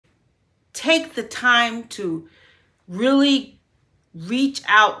take the time to really reach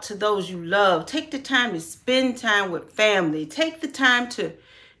out to those you love. Take the time to spend time with family. Take the time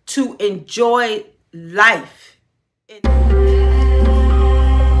to enjoy life.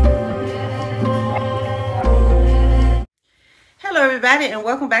 Hello everybody, and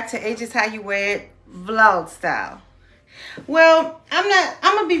welcome back to Ages How You Wear It vlog style. Well, I'm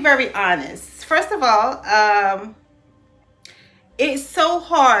gonna be very honest. First of all, it's so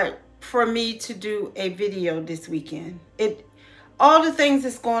hard for me to do a video this weekend. All the things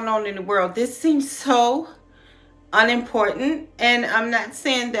that's going on in the world, this seems so unimportant, and I'm not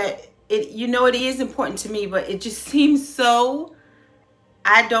saying that it is important to me, but it just seems so,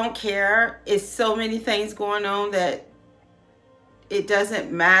 I don't care. It's so many things going on that it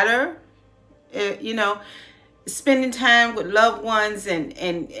doesn't matter. Spending time with loved ones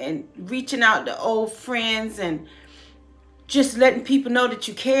and reaching out to old friends and just letting people know that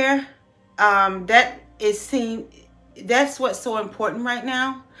you care. That's what's so important right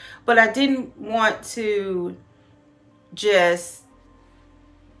now. But I didn't want to just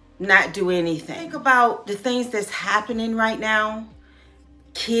not do anything. Think about the things that's happening right now.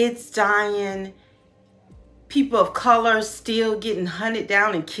 Kids dying, people of color still getting hunted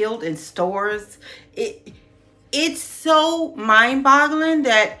down and killed in stores. It's so mind-boggling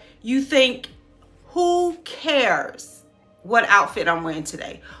that you think, who cares what outfit I'm wearing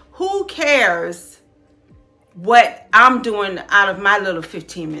today? Who cares what I'm doing out of my little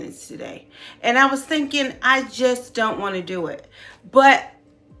 15 minutes today? And I was thinking, I just don't want to do it. But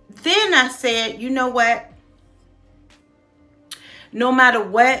then I said, you know what? No matter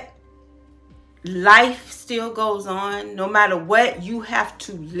what, life still goes on. No matter what, you have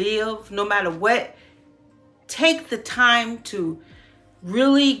to live. No matter what, take the time to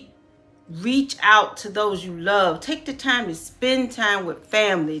really reach out to those you love. Take the time to spend time with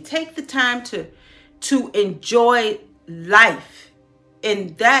family. Take the time to enjoy life.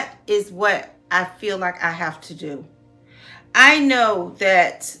 And that is what I feel like I have to do. I know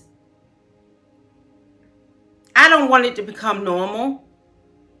that I don't want it to become normal,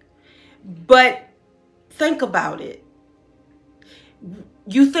 but think about it.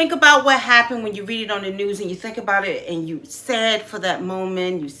 You think about what happened when you read it on the news, and you think about it and you sad for that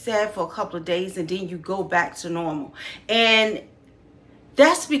moment, you sad for a couple of days, and then you go back to normal. And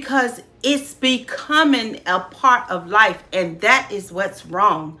that's because it's becoming a part of life, and that is what's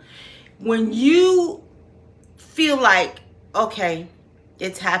wrong. When you feel like, okay,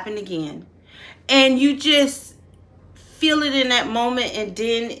 it's happened again, and you just feel it in that moment, and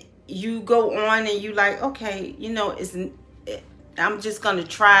then you go on and you like, okay, I'm just going to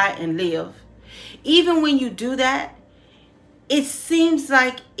try and live. Even when you do that, it seems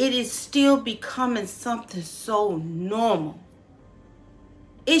like it is still becoming something so normal.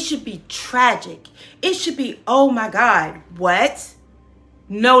 It should be tragic. It should be, oh my God, what?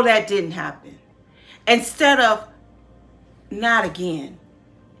 No, that didn't happen. Instead of, not again.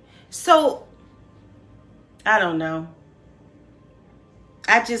 So, I don't know.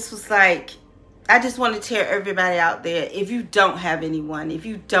 I just was like, I just want to tell everybody out there, if you don't have anyone, if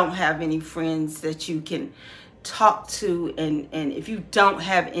you don't have any friends that you can talk to, and if you don't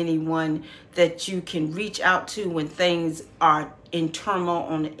have anyone that you can reach out to when things are in turmoil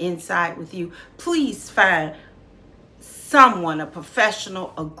on the inside with you, please find someone, a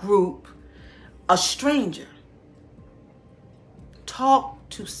professional, a group, a stranger. Talk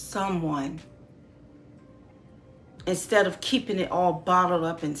to someone. Instead of keeping it all bottled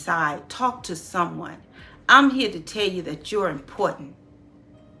up inside, talk to someone. I'm here to tell you that you're important.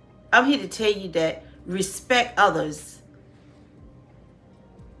 I'm here to tell you that respect others.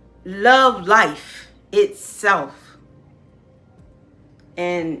 Love life itself.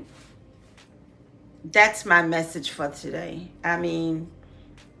 And that's my message for today. I mean,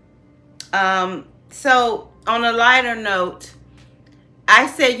 so on a lighter note, I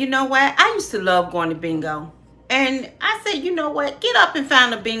said, you know what? I used to love going to bingo. And I said, you know what? Get up and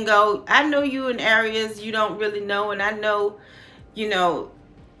find a bingo. I know you in areas you don't really know. And I know, you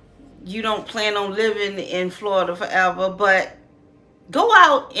don't plan on living in Florida forever. But go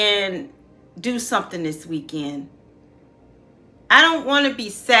out and do something this weekend. I don't want to be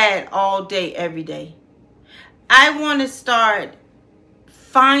sad all day, every day. I want to start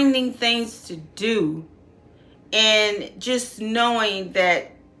finding things to do. And just knowing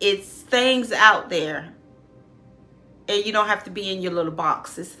that it's things out there. And you don't have to be in your little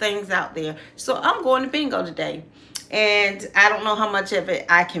box. There's things out there. So I'm going to bingo today. And I don't know how much of it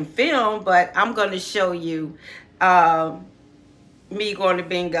I can film, but I'm going to show you me going to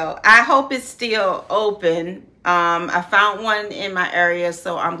bingo. I hope it's still open. I found one in my area,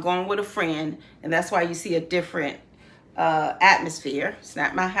 so I'm going with a friend, and that's why you see a different atmosphere. It's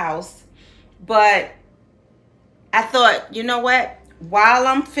not my house, but I thought, you know what? While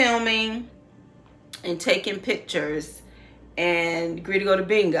I'm filming and taking pictures and greedy go to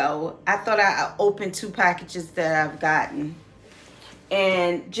bingo, I thought I'd open 2 packages that I've gotten,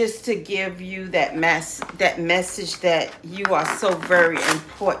 and just to give you that message that you are so very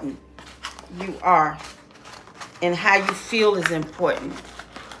important. You are, and how you feel is important.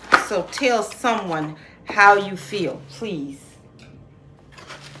 So tell someone how you feel, please.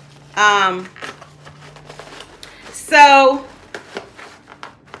 So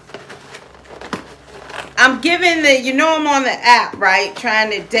I'm giving the, you know, I'm on the app, right?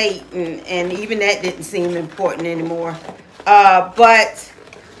 Trying to date, and even that didn't seem important anymore. But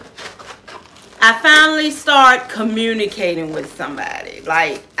I finally start communicating with somebody,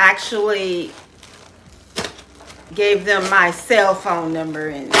 like actually gave them my cell phone number,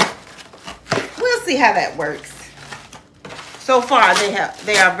 and we'll see how that works. So far,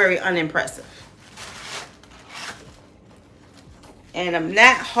 they are very unimpressive. And I'm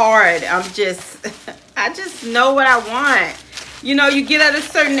not hard. I just know what I want. You know, you get at a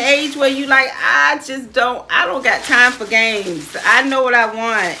certain age where you like, I don't got time for games. I know what I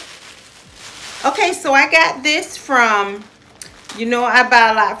want. Okay, so I got this from, you know, I buy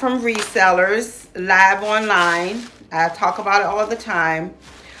a lot from resellers, live online. I talk about it all the time.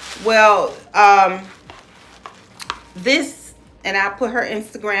 Well, this, and I put her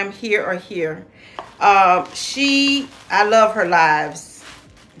Instagram here or here. I love her lives.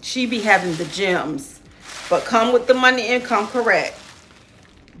 She be having the gems, but come with the money income, correct.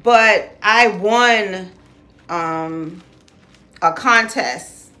 But I won a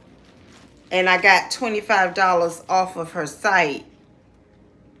contest, and I got $25 off of her site,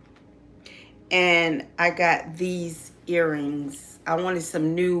 and I got these earrings. I wanted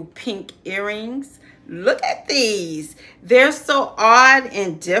some new pink earrings. Look at these. They're so odd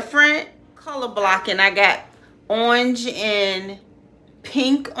and different. Color blocking. I got orange and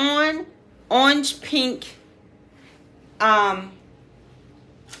pink on. Orange, pink, black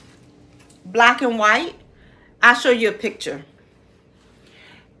and white. I'll show you a picture.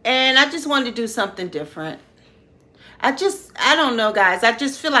 And I just wanted to do something different. I don't know, guys. I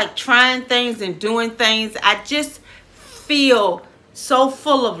just feel like trying things and doing things. I just feel so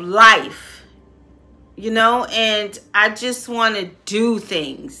full of life, you know, and I just want to do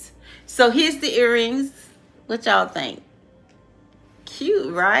things. So here's the earrings. What y'all think?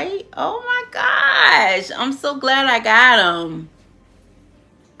 Cute, right? Oh my gosh. I'm so glad I got them.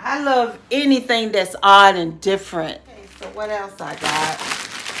 I love anything that's odd and different. Okay, so what else I got?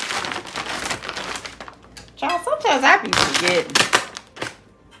 Child, sometimes I be forgetting.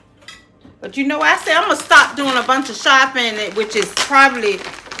 But you know, I say I'm going to stop doing a bunch of shopping, which is probably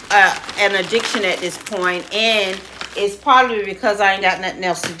an addiction at this point. And it's probably because I ain't got nothing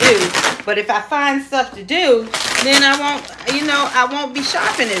else to do. But if I find stuff to do, then I won't, you know, I won't be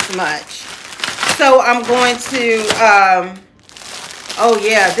shopping as much. So I'm going to, oh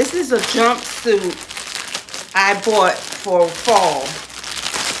yeah, this is a jumpsuit I bought for fall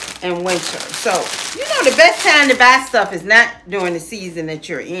and winter. So, you know, the best time to buy stuff is not during the season that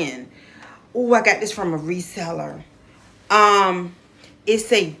you're in. Oh, I got this from a reseller.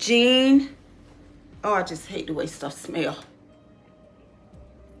 It's a jean. Oh, I just hate the way stuff smell.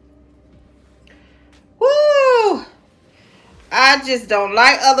 Woo! I just don't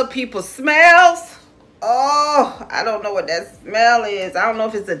like other people's smells. Oh, I don't know what that smell is. I don't know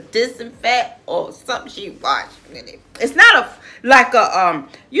if it's a disinfect or something she washed with it. It's not like a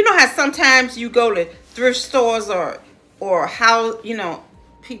you know how sometimes you go to thrift stores or how, you know,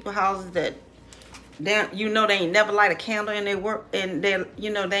 people houses that you know they ain't never light a candle in their work, and they,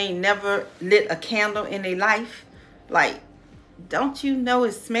 you know, they ain't never lit a candle in their life. Like, don't you know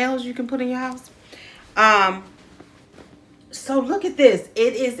it smells you can put in your house? So look at this.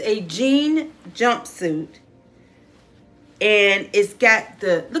 It is a jean jumpsuit, and it's got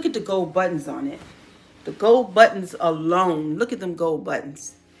the, look at the gold buttons on it. The gold buttons alone. Look at them gold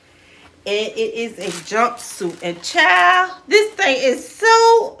buttons. And it is a jumpsuit, and child, this thing is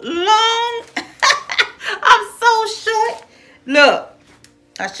so long. I'm so short. Look,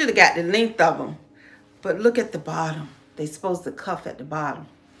 I should have got the length of them, but look at the bottom. They're supposed to cuff at the bottom.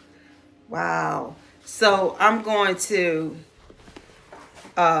 Wow. So I'm going to,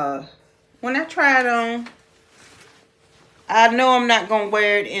 when I try it on, I know I'm not going to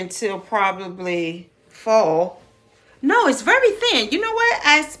wear it until probably fall. No, it's very thin. You know what?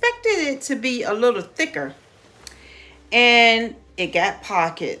 I expected it to be a little thicker. And it got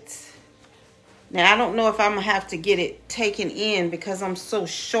pockets. Now, I don't know if I'm going to have to get it taken in because I'm so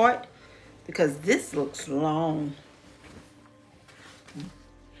short, because this looks long.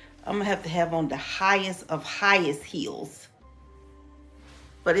 I'm going to have on the highest of highest heels.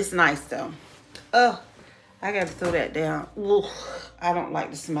 But it's nice, though. Oh, I got to throw that down. Ugh, I don't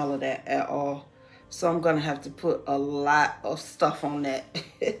like the smell of that at all. So I'm going to have to put a lot of stuff on that.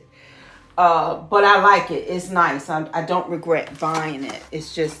 But I like it. It's nice. I don't regret buying it.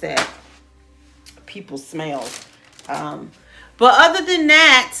 It's just that people smell. But other than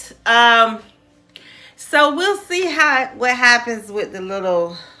that, so we'll see what happens with the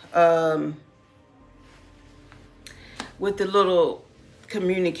little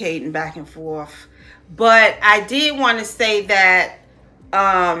communicating back and forth. But I did want to say that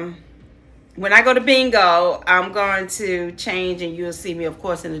when I go to bingo, I'm going to change, and you'll see me, of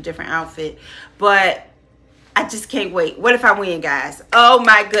course, in a different outfit. But I just can't wait. What if I win, guys? Oh,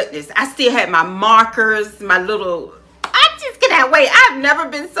 my goodness. I still had my markers, my little... I just cannot wait. I've never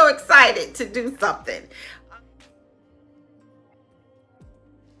been so excited to do something.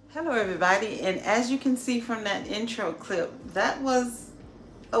 Hello, everybody. And as you can see from that intro clip, that was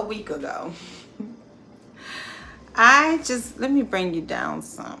a week ago. Let me bring you down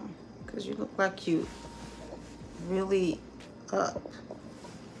some, because you look like you really up.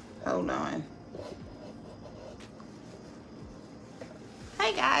 Hold on.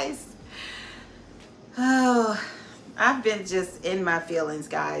 Hi, guys. Oh, I've been just in my feelings,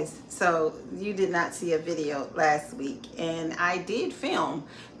 guys. So you did not see a video last week, and I did film,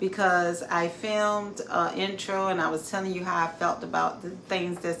 because I filmed an intro and I was telling you how I felt about the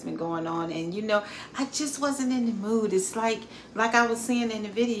things that's been going on. And you know, I just wasn't in the mood. It's like I was saying in the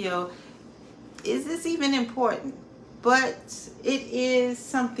video, is this even important? But it is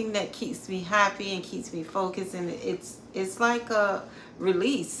something that keeps me happy and keeps me focused, and it's like a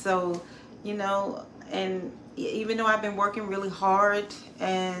release. So, you know, and even though I've been working really hard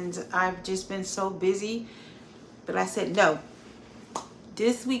and I've just been so busy, but I said, no,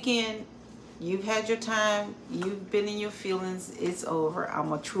 this weekend, you've had your time, you've been in your feelings, it's over.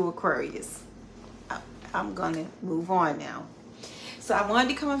 I'm a true Aquarius. I'm gonna move on now. So I wanted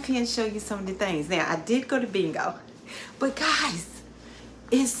to come up here and show you some of the things. Now, I did go to bingo, but guys,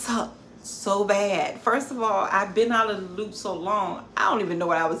 it's so bad. First of all, I've been out of the loop so long, I don't even know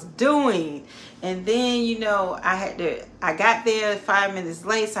what I was doing. And then, you know, I got there 5 minutes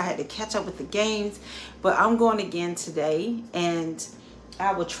late, so I had to catch up with the games. But I'm going again today, and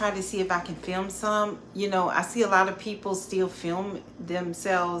I will try to see if I can film some. You know, I see a lot of people still film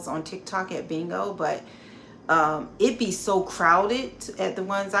themselves on TikTok at bingo, but it be so crowded at the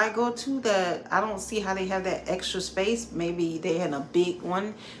ones I go to that I don't see how they have that extra space. Maybe they had a big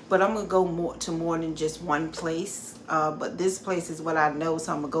one, but I'm gonna go more than just one place. But this place is what I know,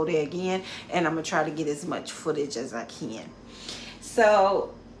 so I'm gonna go there again, and I'm gonna try to get as much footage as I can.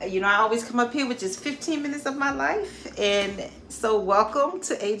 So, you know, I always come up here with just 15 minutes of my life, and so welcome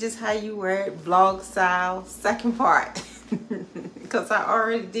to Ages How You Wear It vlog style second part, because I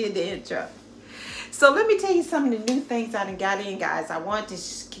already did the intro. So let me tell you some of the new things I done got in, guys. I wanted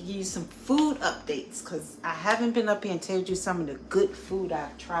to give you some food updates, because I haven't been up here and told you some of the good food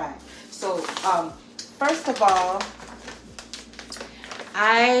I've tried. So first of all,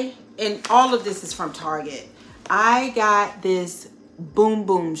 and all of this is from Target. I got this boom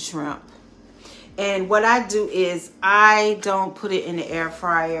boom shrimp. And what I do is I don't put it in the air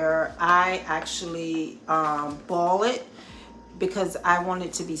fryer. I actually ball it, because I want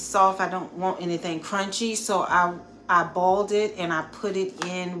it to be soft. I don't want anything crunchy. So I balled it, and I put it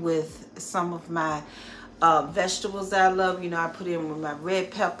in with some of my vegetables that I love. You know, I put it in with my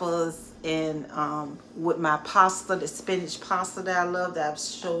red peppers, and with my pasta, the spinach pasta that I love, that I've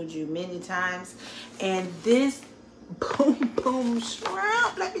showed you many times. And this boom boom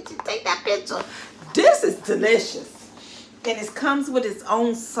shrimp, let me just take that picture. This is delicious, and it comes with its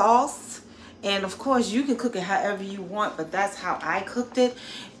own sauce. And of course, you can cook it however you want, but that's how I cooked it.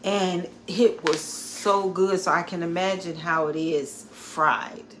 And it was so good. So I can imagine how it is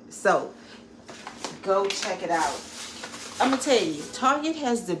fried. So go check it out. I'm going to tell you, Target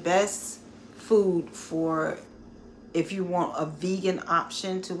has the best food for if you want a vegan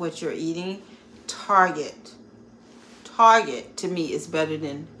option to what you're eating. Target to me is better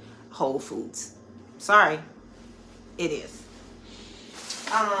than Whole Foods. Sorry, it is.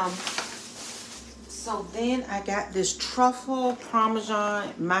 So then I got this truffle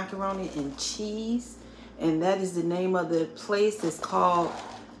parmesan macaroni and cheese, and that is the name of the place. It's called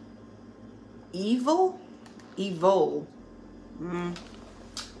Evil.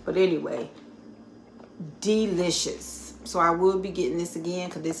 But anyway, delicious. So I will be getting this again,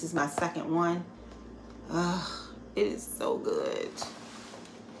 because this is my second one. It is so good.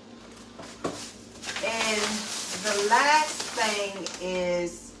 And the last thing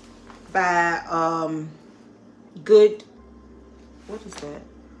is by what is that?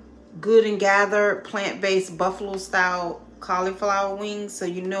 Good and Gather plant-based buffalo style cauliflower wings. So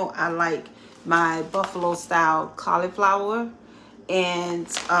you know I like my buffalo style cauliflower. And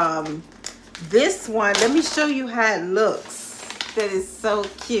this one, let me show you how it looks. That is so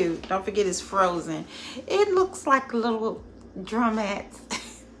cute. Don't forget it's frozen. It looks like little drumettes.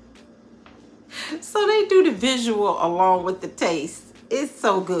 So they do the visual along with the taste. It's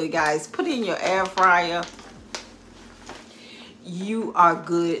so good, guys. Put it in your air fryer. You are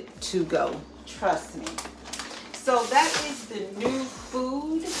good to go. Trust me. So that is the new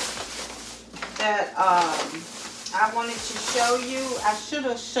food that I wanted to show you. I should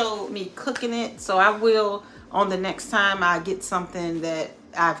have showed me cooking it. So I will on the next time I get something that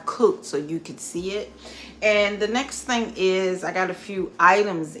I've cooked so you can see it. And the next thing is I got a few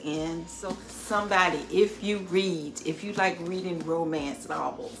items in. So somebody, if you like reading romance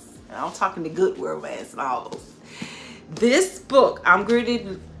novels, and I'm talking the good romance novels, this book,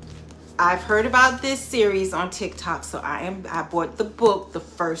 I've heard about this series on TikTok, so I bought the book, the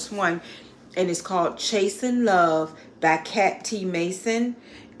first one, and it's called Chasing Love by Kat T. Mason,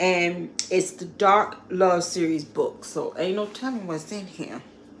 and it's the Dark Love series book, so ain't no telling what's in here.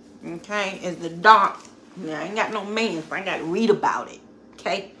 Okay, it's the dark. I ain't got no man, so I gotta read about it.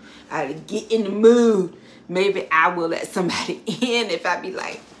 Okay, I gotta get in the mood. Maybe I will let somebody in if I be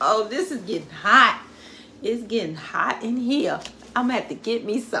like, oh, this is getting hot. It's getting hot in here. I'm gonna have to get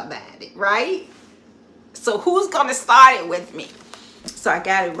me somebody, right? So who's gonna start it with me? So I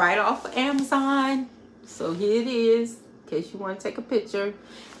got it right off of Amazon. So here it is, in case you want to take a picture.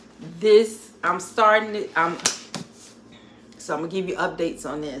 This, I'm starting it. So I'm gonna give you updates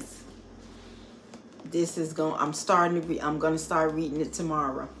on this. This is I'm gonna start reading it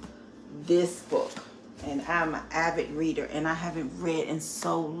tomorrow. This book, and I'm an avid reader, and I haven't read in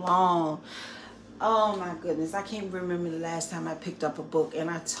so long. Oh my goodness, I can't remember the last time I picked up a book,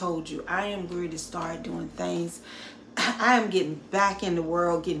 and I told you I am ready to start doing things. I am getting back in the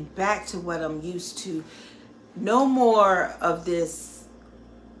world, getting back to what I'm used to. No more of this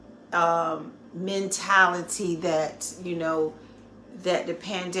mentality that, you know, that the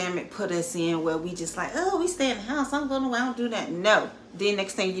pandemic put us in, where we just like, oh, we stay in the house, I'm going away, I don't do that. No. Then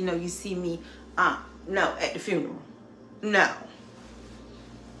next thing you know, you see me, no, at the funeral.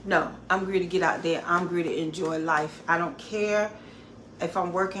 No, I'm ready to get out there. I'm ready to enjoy life. I don't care if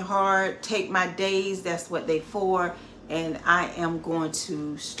I'm working hard. Take my days. That's what they for. And I am going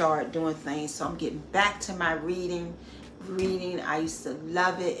to start doing things. So I'm getting back to my reading. I used to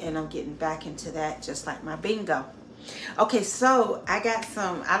love it, and I'm getting back into that, just like my bingo. Okay, so I got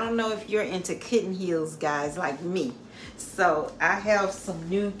some, I don't know if you're into kitten heels, guys, like me. So I have some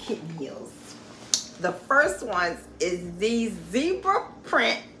new kitten heels. The first one is these zebra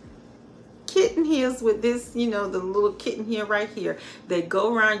print kitten heels with this, you know, the little kitten heel right here. They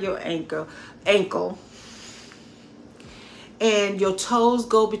go around your ankle, and your toes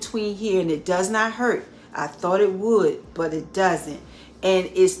go between here, and it does not hurt. I thought it would, but it doesn't. And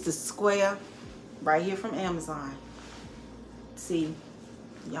it's the square right here from Amazon. See,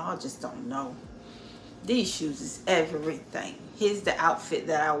 y'all just don't know. These shoes is everything. Here's the outfit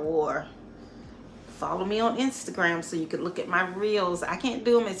that I wore. Follow me on Instagram so you can look at my reels. I can't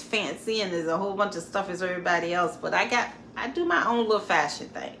do them as fancy and there's a whole bunch of stuff as everybody else, but I do my own little fashion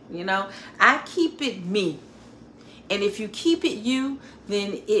thing, you know. I keep it me. And if you keep it you,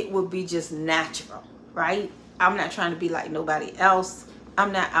 then it will be just natural, right? I'm not trying to be like nobody else.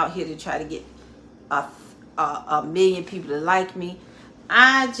 I'm not out here to try to get a million people to like me.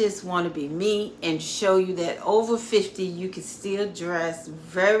 I just want to be me and show you that over 50 you can still dress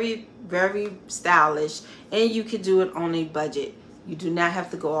very, very stylish, and you can do it on a budget. You do not have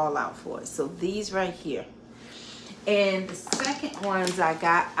to go all out for it. So these right here. And the second ones I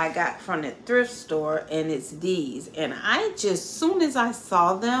got from the thrift store, and it's these. And I just, soon as I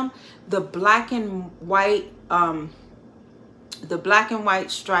saw them, the black and white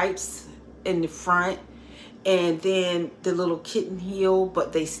stripes in the front, and then the little kitten heel,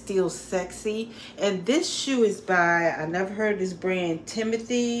 but they still sexy. And this shoe is by, I never heard of this brand,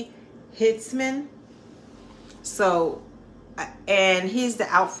 Timothy Hitzman. So, and here's the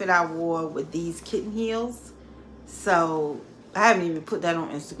outfit I wore with these kitten heels. So I haven't even put that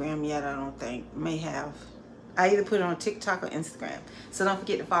on Instagram yet, I don't think. May have. I either put it on TikTok or Instagram. So don't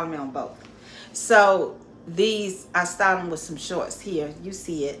forget to follow me on both. So these, I styled them with some shorts here. You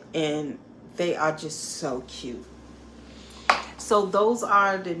see it. And they are just so cute. So those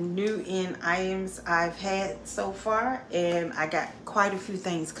are the new in items I've had so far, and I got quite a few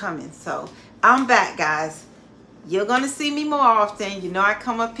things coming. So I'm back, guys. You're gonna see me more often. You know I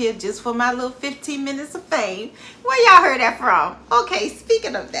come up here just for my little 15 minutes of fame. Where y'all heard that from? Okay,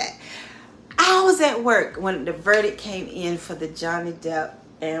 speaking of that, I was at work when the verdict came in for the Johnny Depp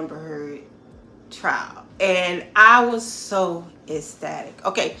Amber Heard trial, and I was so ecstatic.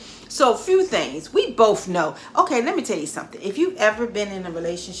 Okay, so a few things we both know. Okay, let me tell you something. If you've ever been in a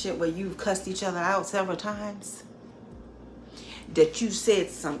relationship where you've cussed each other out several times, that you said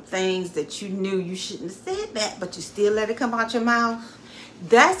some things that you knew you shouldn't have said that, but you still let it come out your mouth,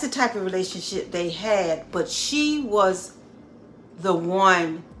 that's the type of relationship they had. But she was the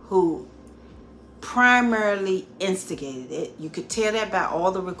one who primarily instigated it. You could tell that by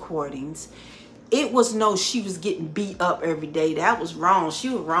all the recordings. It was no, she was getting beat up every day. That was wrong. She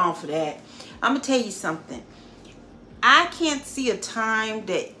was wrong for that. I'm gonna tell you something. I can't see a time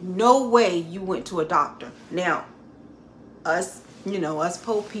that no way you went to a doctor. Now, us, you know, us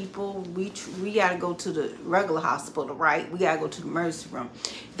poor people, we gotta go to the regular hospital, right? We gotta go to the emergency room.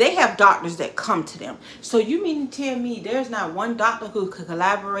 They have doctors that come to them. So you mean to tell me there's not one doctor who could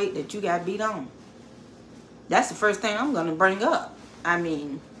collaborate that you got beat on? That's the first thing I'm gonna bring up. I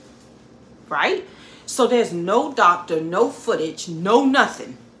mean, right? So there's no doctor, no footage, no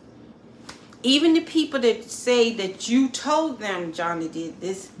nothing. Even the people that say that you told them Johnny did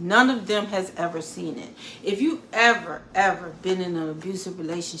this, none of them has ever seen it. If you ever been in an abusive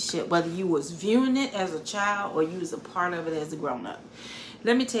relationship, whether you was viewing it as a child or you was a part of it as a grown-up,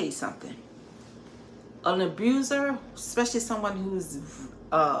 let me tell you something. An abuser, especially someone who's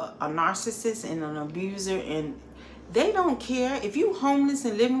a narcissist and an abuser, and they don't care if you homeless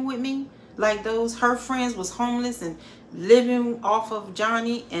and living with me, like those her friends was homeless and living off of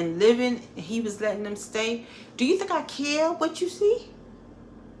Johnny and living, he was letting them stay. Do you think I care what you see?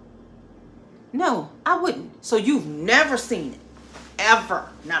 No, I wouldn't. So you've never seen it, ever.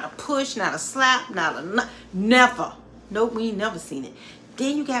 Not a push, not a slap, never. Nope, we ain't never seen it.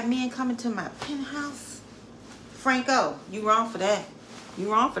 Then you got men coming to my penthouse. Franco, you wrong for that.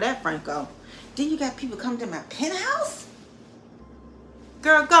 You wrong for that, Franco. Then you got people coming to my penthouse.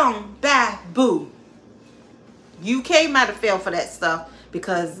 Girl, gone, bye, boo. UK might have fell for that stuff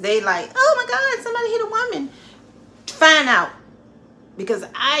because they like, oh my God, somebody hit a woman. Find out. Because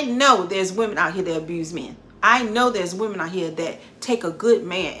I know there's women out here that abuse men. I know there's women out here that take a good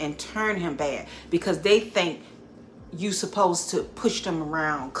man and turn him bad because they think you supposed to push them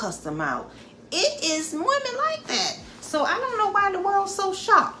around, cuss them out. It is women like that. So I don't know why the world's so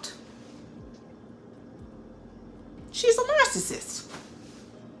shocked. She's a narcissist.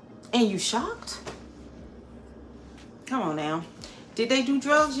 And you shocked? Come on now. Did they do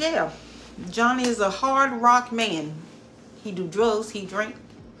drugs? Yeah. Johnny is a hard rock man. He do drugs, he drink.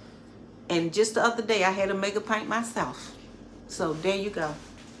 And just the other day I had a mega pint myself. So there you go.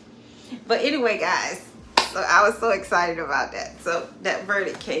 But anyway, guys, so I was so excited about that. So that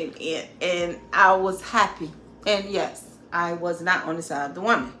verdict came in and I was happy. And yes, I was not on the side of the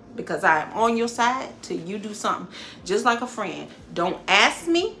woman because I am on your side till you do something. Just like a friend. Don't ask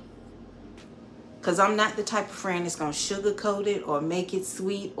me. Because I'm not the type of friend that's going to sugarcoat it or make it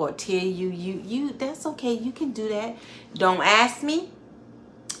sweet or tell you, that's okay. You can do that. Don't ask me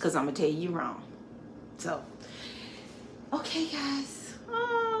because I'm going to tell you wrong. So, okay, guys.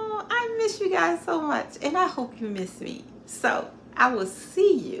 Oh, I miss you guys so much. And I hope you miss me. So, I will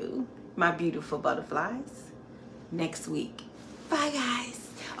see you, my beautiful butterflies, next week. Bye, guys.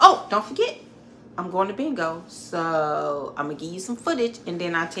 Oh, don't forget. I'm going to bingo, so I'm going to give you some footage, and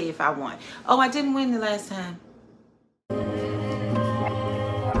then I'll tell you if I won. Oh, I didn't win the last time.